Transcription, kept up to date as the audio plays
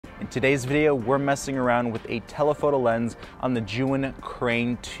In today's video, we're messing around with a telephoto lens on the Zhiyun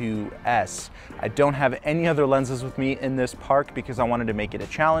Crane 2S. I don't have any other lenses with me in this park because I wanted to make it a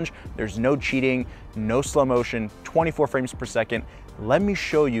challenge. There's no cheating, no slow motion, 24 frames per second. Let me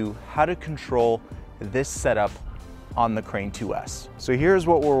show you how to control this setup on the Crane 2S. So here's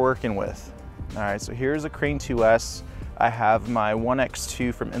what we're working with. All right, so here's a Crane 2S. I have my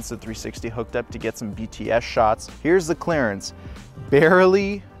 1x2 from Insta360 hooked up to get some BTS shots. Here's the clearance,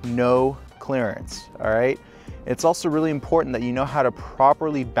 barely no clearance, all right? It's also really important that you know how to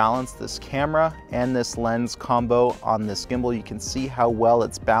properly balance this camera and this lens combo on this gimbal. You can see how well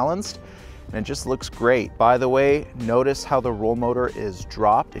it's balanced and it just looks great. By the way, notice how the roll motor is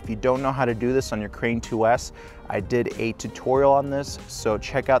dropped. If you don't know how to do this on your Crane 2S, I did a tutorial on this, so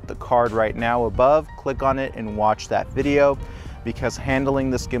check out the card right now above, click on it and watch that video because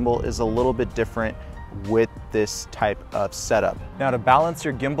handling this gimbal is a little bit different with this type of setup. Now, to balance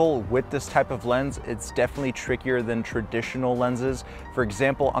your gimbal with this type of lens, it's definitely trickier than traditional lenses. For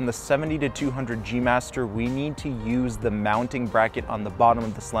example, on the 70-200 G Master, we need to use the mounting bracket on the bottom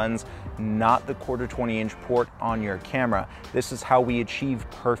of this lens, not the 1/4 20-inch port on your camera. This is how we achieve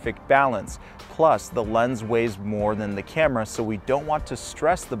perfect balance. Plus, the lens weighs more than the camera, so we don't want to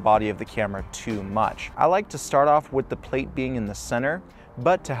stress the body of the camera too much. I like to start off with the plate being in the center,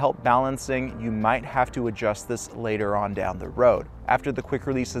 but to help balancing, you might have to adjust this later on down the road. After the quick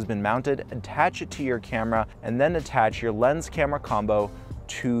release has been mounted, attach it to your camera and then attach your lens camera combo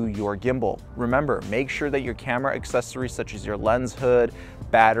to your gimbal. Remember, make sure that your camera accessories such as your lens hood,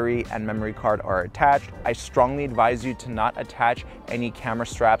 battery, and memory card are attached. I strongly advise you to not attach any camera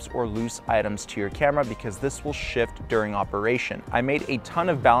straps or loose items to your camera because this will shift during operation. I made a ton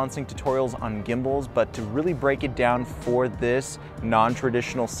of balancing tutorials on gimbals, but to really break it down for this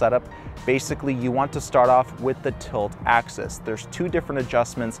non-traditional setup, basically you want to start off with the tilt axis. There's two different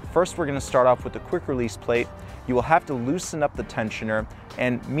adjustments. First, we're gonna start off with the quick release plate. You will have to loosen up the tensioner,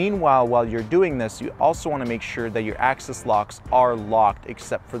 and meanwhile, while you're doing this, you also want to make sure that your axis locks are locked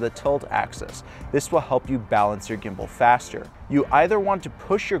except for the tilt axis. This will help you balance your gimbal faster. You either want to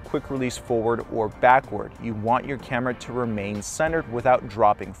push your quick release forward or backward. You want your camera to remain centered without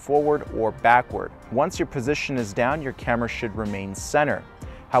dropping forward or backward. Once your position is down, your camera should remain center.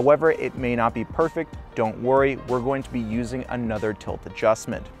 However, it may not be perfect. Don't worry, we're going to be using another tilt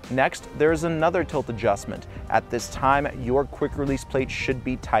adjustment. Next, there's another tilt adjustment. At this time, your quick release plate should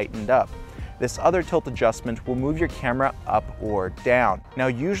be tightened up. This other tilt adjustment will move your camera up or down. Now,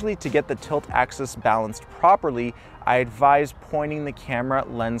 usually to get the tilt axis balanced properly, I advise pointing the camera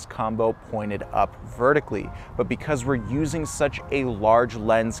lens combo pointed up vertically. But because we're using such a large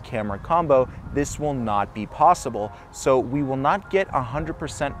lens camera combo, this will not be possible. So we will not get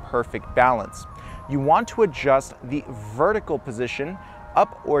 100% perfect balance. You want to adjust the vertical position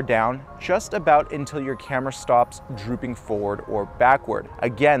up or down just about until your camera stops drooping forward or backward.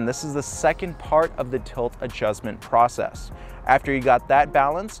 Again, this is the second part of the tilt adjustment process. After you got that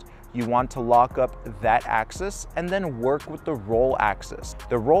balanced, you want to lock up that axis and then work with the roll axis.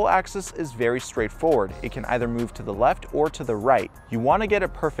 The roll axis is very straightforward. It can either move to the left or to the right. You want to get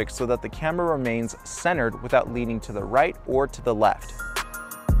it perfect so that the camera remains centered without leaning to the right or to the left.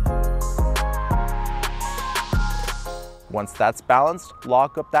 Once that's balanced,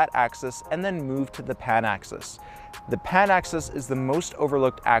 lock up that axis and then move to the pan axis. The pan axis is the most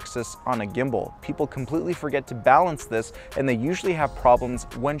overlooked axis on a gimbal. People completely forget to balance this and they usually have problems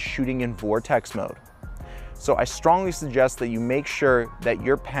when shooting in vortex mode. So I strongly suggest that you make sure that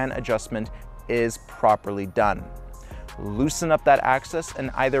your pan adjustment is properly done. Loosen up that axis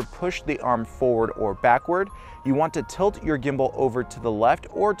and either push the arm forward or backward. You want to tilt your gimbal over to the left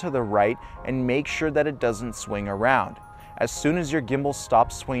or to the right and make sure that it doesn't swing around. As soon as your gimbal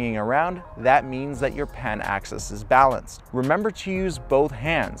stops swinging around, that means that your pan axis is balanced. Remember to use both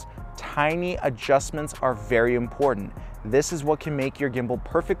hands. Tiny adjustments are very important. This is what can make your gimbal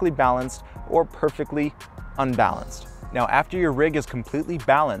perfectly balanced or perfectly unbalanced. Now, after your rig is completely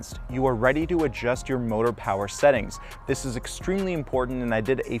balanced, you are ready to adjust your motor power settings. This is extremely important and I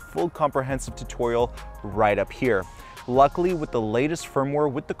did a full comprehensive tutorial right up here. Luckily, with the latest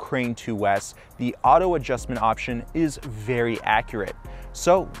firmware with the Crane 2S, the auto adjustment option is very accurate.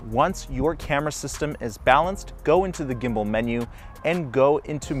 So once your camera system is balanced, go into the gimbal menu and go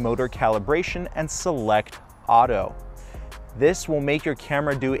into motor calibration and select auto. This will make your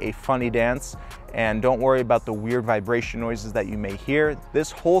camera do a funny dance, and don't worry about the weird vibration noises that you may hear. This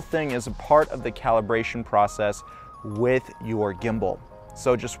whole thing is a part of the calibration process with your gimbal.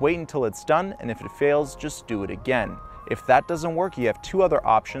 So just wait until it's done, and if it fails, just do it again. If that doesn't work, you have two other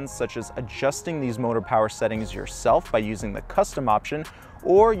options, such as adjusting these motor power settings yourself by using the custom option,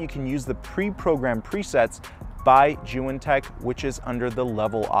 or you can use the pre-programmed presets by Zhiyun, which is under the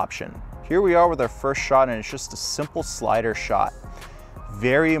level option. Here we are with our first shot, and it's just a simple slider shot.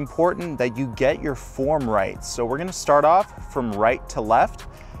 Very important that you get your form right. So we're gonna start off from right to left,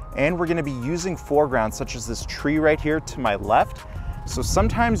 and we're gonna be using foregrounds such as this tree right here to my left. So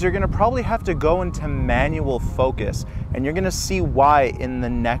sometimes you're gonna probably have to go into manual focus, and you're gonna see why in the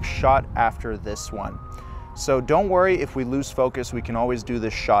next shot after this one. So don't worry if we lose focus, we can always do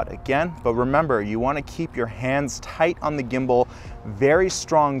this shot again. But remember, you wanna keep your hands tight on the gimbal, very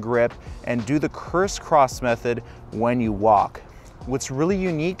strong grip, and do the crisscross method when you walk. What's really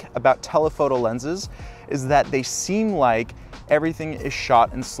unique about telephoto lenses is that they seem like everything is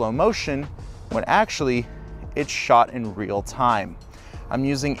shot in slow motion when actually it's shot in real time. I'm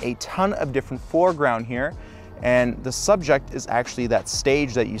using a ton of different foreground here, and the subject is actually that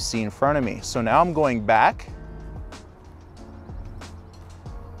stage that you see in front of me. So now I'm going back,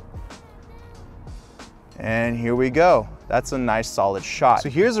 and here we go. That's a nice solid shot. So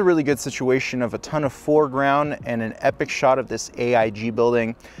here's a really good situation of a ton of foreground and an epic shot of this AIG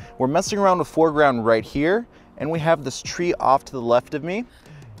building. We're messing around with foreground right here, and we have this tree off to the left of me.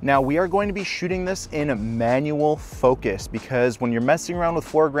 Now we are going to be shooting this in manual focus, because when you're messing around with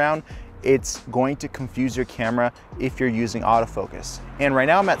foreground, it's going to confuse your camera if you're using autofocus. And right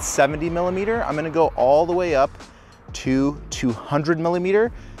now I'm at 70 millimeter. I'm gonna go all the way up to 200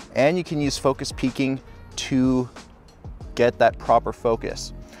 millimeter, and you can use focus peaking to get that proper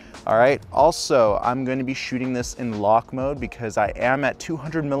focus. All right, also I'm going to be shooting this in lock mode because I am at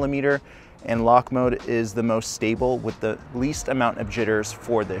 200 millimeter, and lock mode is the most stable with the least amount of jitters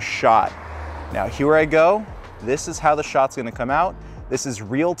for this shot. Now here I go. This is how the shot's gonna come out. This is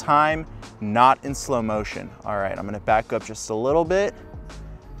real time, not in slow motion. All right, I'm gonna back up just a little bit,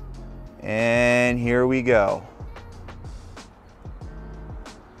 and here we go.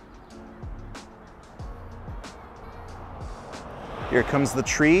 Here comes the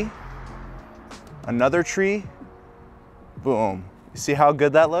tree, another tree, boom. You see how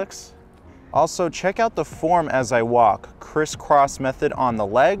good that looks? Also, check out the form as I walk. Crisscross method on the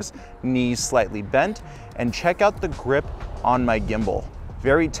legs, knees slightly bent, and check out the grip on my gimbal.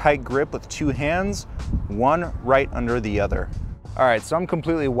 Very tight grip with two hands, one right under the other. All right, so I'm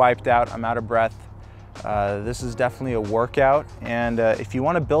completely wiped out. I'm out of breath. This is definitely a workout, and if you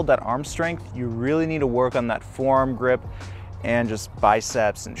want to build that arm strength, you really need to work on that forearm grip and just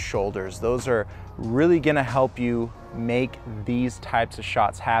biceps and shoulders. Those are really gonna help you make these types of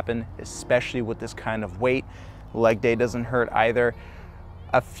shots happen, especially with this kind of weight. Leg day doesn't hurt either.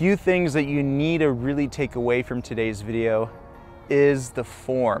 A few things that you need to really take away from today's video is the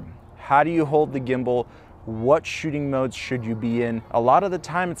form. How do you hold the gimbal? What shooting modes should you be in? A lot of the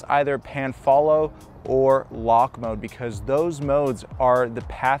time it's either pan follow or lock mode, because those modes are the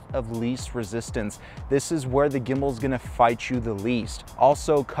path of least resistance. This is where the gimbal is gonna fight you the least.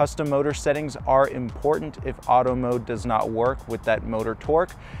 Also, custom motor settings are important if auto mode does not work with that motor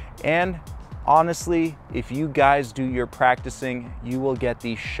torque. And honestly, if you guys do your practicing, you will get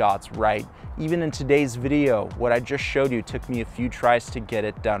these shots right. Even in today's video, what I just showed you took me a few tries to get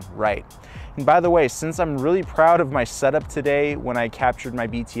it done right. And by the way, since I'm really proud of my setup today when I captured my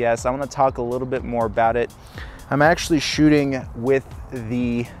BTS, I want to talk a little bit more about it. I'm actually shooting with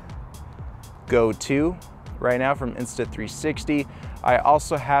the Go 2 right now from Insta360. I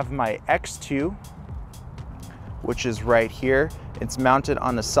also have my X2, which is right here. It's mounted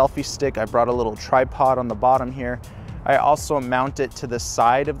on a selfie stick. I brought a little tripod on the bottom here. I also mount it to the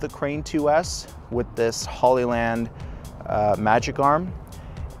side of the Crane 2S with this Hollyland magic arm.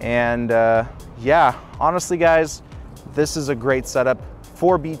 And yeah, honestly guys, this is a great setup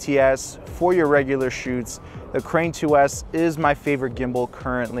for BTS, for your regular shoots. The Crane 2S is my favorite gimbal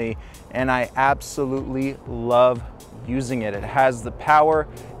currently, and I absolutely love using it. It has the power,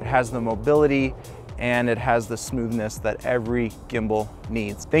 it has the mobility, and it has the smoothness that every gimbal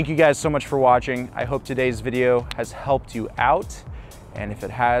needs. Thank you guys so much for watching. I hope today's video has helped you out. And if it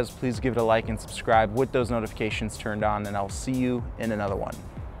has, please give it a like and subscribe with those notifications turned on, and I'll see you in another one.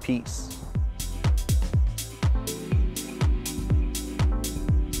 Peace.